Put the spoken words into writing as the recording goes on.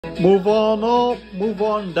Move on up, move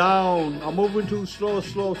on down. I'm moving too slow,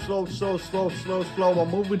 slow, slow, slow, slow, slow, slow. I'm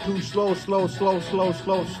moving too slow, slow, slow, slow,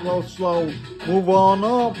 slow, slow, slow. Move on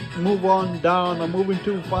up, move on down. I'm moving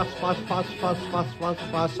too fast, fast, fast, fast, fast, fast,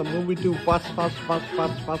 fast. I'm moving too fast, fast, fast,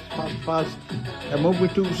 fast, fast, fast, fast. I'm moving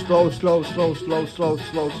too slow, slow, slow, slow, slow,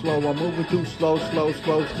 slow, slow. I'm moving too slow, slow,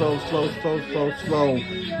 slow, slow, slow, slow, slow, slow.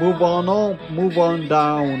 Move on up, move on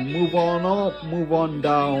down. Move on up, move on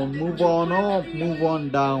down. Move on up, move on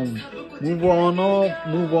down. Move on up,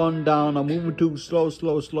 move on down. I'm moving too slow,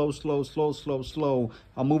 slow, slow, slow, slow, slow, slow.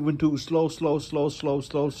 I'm moving too slow, slow, slow, slow,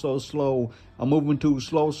 slow, slow, slow. I'm moving too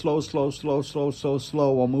slow, slow, slow, slow, slow, slow,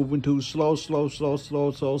 slow. I'm moving too slow, slow, slow,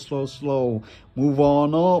 slow, slow, slow, slow. Move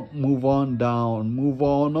on up, move on down. Move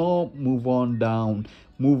on up, move on down.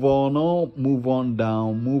 Move on up, move on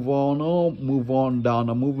down. Move on up, move on down.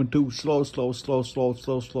 I'm moving too slow, slow, slow, slow,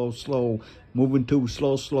 slow, slow, slow. Moving too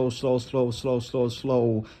slow, slow, slow, slow, slow, slow,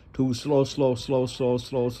 slow. Too slow, slow, slow, slow,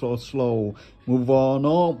 slow, slow, slow. Move on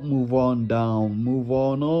up, move on down. Move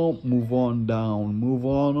on up, move on down. Move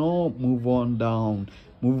on up, move on down.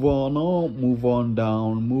 Move on up, move on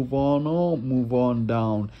down. Move on up, move on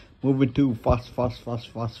down. Moving too fast, fast, fast,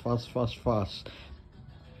 fast, fast, fast, fast.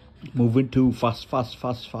 Moving too fast, fast,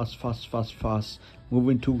 fast, fast, fast, fast, fast.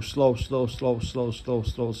 Moving too slow, slow, slow, slow, slow,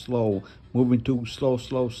 slow, slow. Moving too slow,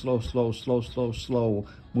 slow, slow, slow, slow, slow, slow.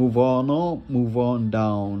 Move on up, move on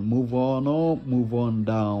down. Move on up, move on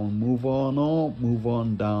down. Move on up, move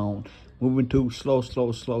on down. Moving too slow,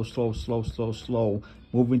 slow, slow, slow, slow, slow, slow.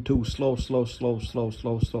 Moving too slow, slow, slow, slow,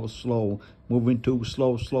 slow, slow, slow. Moving too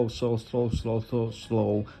slow, slow, slow, slow, slow, slow,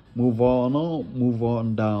 slow. Move on up, move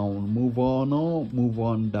on down. Move on up, move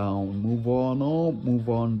on down. Move on up, move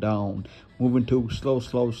on down. Moving too slow,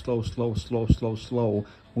 slow, slow, slow, slow, slow, slow.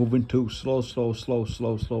 Moving too slow, slow, slow,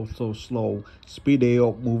 slow, slow, slow, slow. Speed it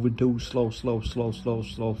up, moving too slow, slow, slow, slow,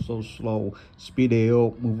 slow, slow, slow. Speed it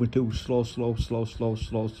up, moving too slow, slow, slow, slow,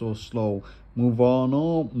 slow, slow, slow. Move on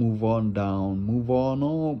up, move on down. Move on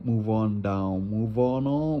up, move on down. Move on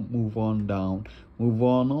up, move on down. Move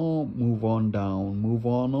on up, move on down. Move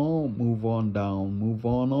on up, move on down. Move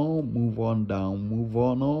on up, move on down. Move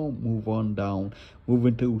on up, move on down.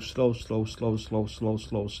 Moving too slow, slow, slow, slow, slow,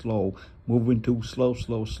 slow, slow. Moving too slow,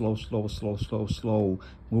 slow, slow, slow, slow, slow, slow.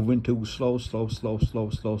 Moving too slow, slow, slow, slow,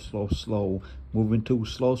 slow, slow, slow. Moving too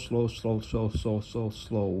slow, slow, slow, slow, slow, slow,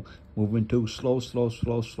 slow. Moving too slow, slow,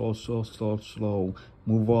 slow, slow, slow, slow, slow.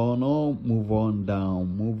 Move on up, move on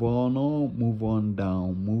down. Move on up, move on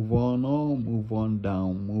down. Move on up, move on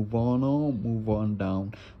down. Move on up, move on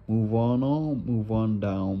down. Move on up, move on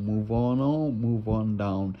down. Move on up, move on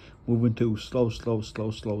down. Moving too slow, slow,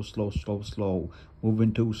 slow, slow, slow, slow, slow.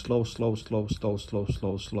 Moving too slow, slow, slow, slow, slow,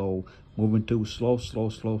 slow, slow. Moving too slow, slow,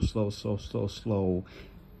 slow, slow, slow, slow, slow.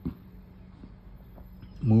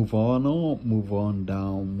 Move on up, move on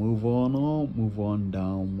down. Move on up, move on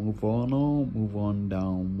down. Move on up, move on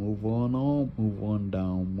down. Move on up, move on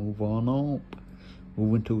down. Move on up.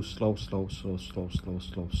 Moving too slow, slow, slow, slow, slow,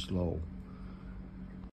 slow, slow.